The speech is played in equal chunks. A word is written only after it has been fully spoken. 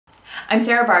I'm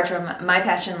Sarah Bartrum. My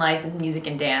passion in life is music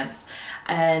and dance,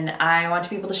 and I want to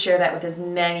be able to share that with as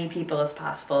many people as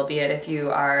possible, be it if you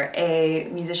are a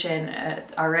musician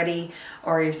already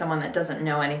or you're someone that doesn't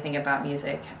know anything about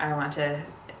music. I want to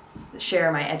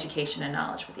share my education and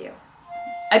knowledge with you.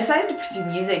 I decided to pursue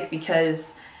music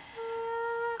because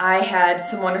I had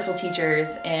some wonderful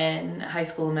teachers in high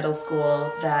school and middle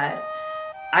school that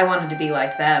I wanted to be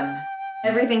like them.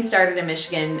 Everything started in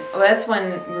Michigan. Well, that's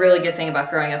one really good thing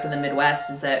about growing up in the Midwest,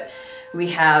 is that we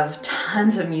have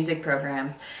tons of music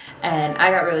programs. And I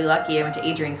got really lucky. I went to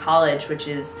Adrian College, which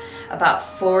is about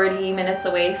 40 minutes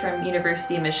away from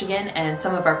University of Michigan, and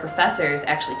some of our professors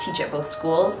actually teach at both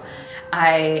schools.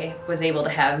 I was able to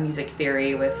have music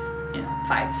theory with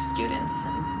 5 students,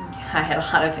 and I had a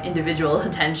lot of individual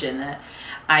attention that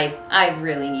I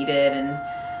really needed,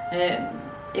 and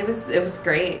it was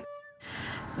great.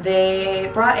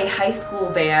 They brought a high school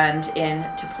band in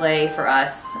to play for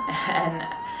us, and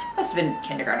it must have been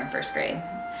kindergarten, first grade.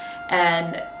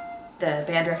 And the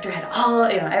band director had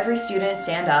every student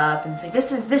stand up and say,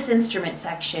 "This is this instrument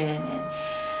section," and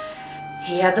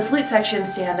he had the flute section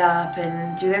stand up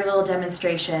and do their little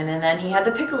demonstration, and then he had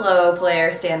the piccolo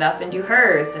player stand up and do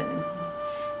hers. And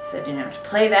he said, to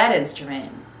play that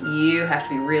instrument, you have to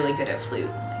be really good at flute.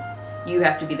 You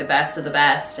have to be the best of the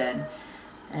best, and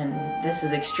this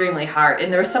is extremely hard.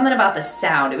 And there was something about the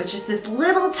sound. It was just this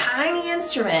little tiny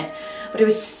instrument, but it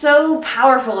was so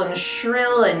powerful and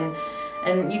shrill, and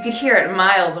you could hear it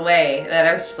miles away, that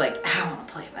I was just like, I want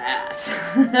to play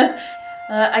that.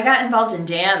 I got involved in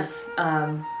dance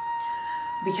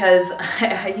because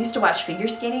I used to watch figure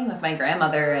skating with my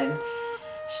grandmother, and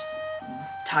she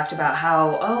talked about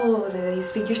how,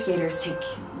 these figure skaters take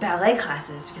ballet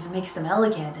classes because it makes them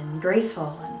elegant and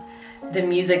graceful. And the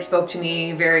music spoke to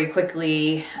me very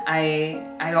quickly.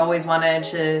 I always wanted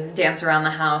to dance around the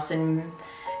house and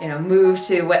move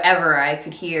to whatever I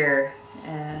could hear.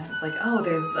 And it's like,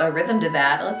 there's a rhythm to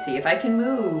that. Let's see if I can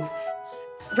move.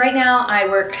 Right now I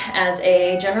work as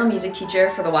a general music teacher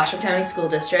for the Washoe County School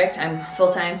District. I'm a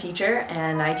full-time teacher,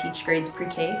 and I teach grades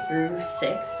pre-K through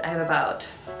 6th. I have about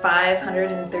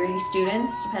 530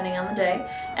 students, depending on the day.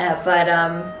 But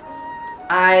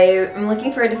I'm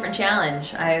looking for a different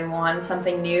challenge. I wanted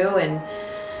something new,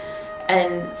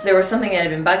 and so there was something that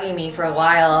had been bugging me for a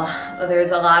while.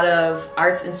 There's a lot of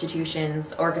arts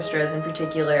institutions, orchestras in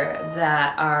particular,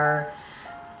 that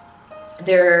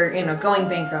they're going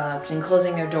bankrupt and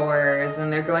closing their doors,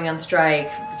 and they're going on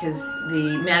strike because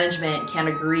the management can't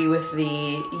agree with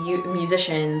the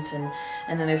musicians,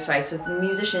 and then there's fights with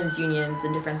musicians unions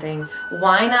and different things.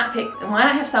 Why not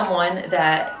have someone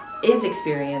that is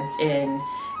experienced in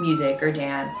music or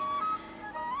dance,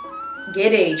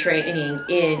 get a training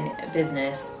in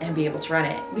business, and be able to run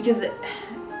it? Because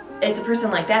it's a person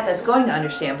like that that's going to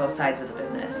understand both sides of the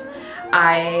business.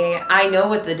 I know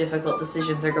what the difficult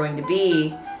decisions are going to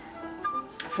be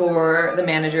for the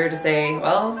manager to say,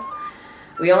 well,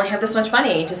 we only have this much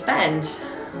money to spend.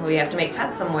 We have to make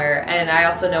cuts somewhere. And I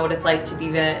also know what it's like to be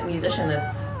the musician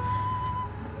that's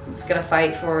going to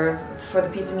fight for the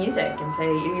piece of music and say,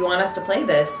 you want us to play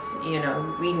this,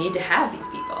 we need to have these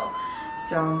people.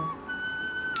 So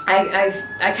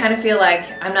I kind of feel like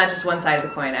I'm not just one side of the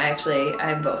coin.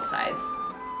 I'm both sides.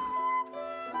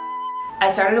 I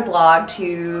started a blog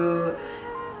to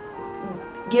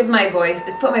put my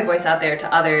voice out there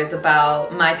to others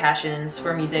about my passions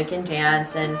for music and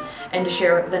dance, and to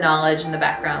share the knowledge and the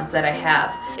backgrounds that I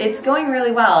have. It's going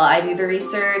really well. I do the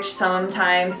research.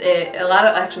 Sometimes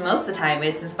actually most of the time,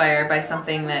 it's inspired by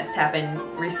something that's happened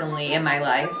recently in my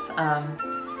life.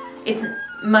 It's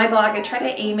my blog. I try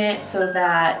to aim it so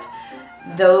that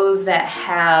those that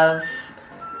have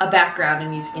a background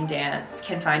in music and dance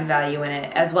can find value in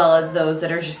it, as well as those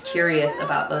that are just curious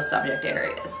about those subject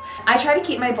areas. I try to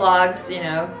keep my blogs,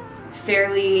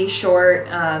 fairly short.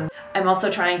 I'm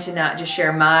also trying to not just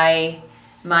share my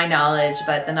knowledge,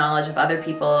 but the knowledge of other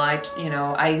people.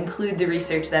 I include the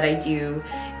research that I do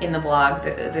in the blog.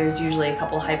 There's usually a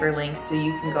couple hyperlinks, so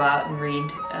you can go out and read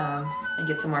and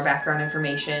get some more background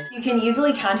information. You can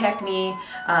easily contact me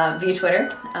via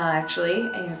Twitter, actually,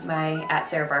 my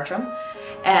 @Sarah Bartrum.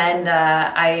 And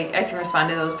I can respond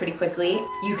to those pretty quickly.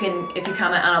 If you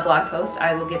comment on a blog post,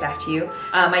 I will get back to you.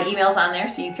 My email's on there,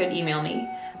 so you could email me.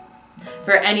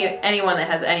 For anyone that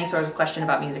has any sort of question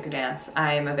about music or dance,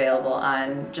 I am available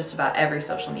on just about every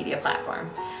social media platform.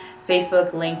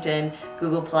 Facebook, LinkedIn,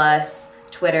 Google+,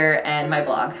 Twitter, and my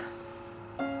blog.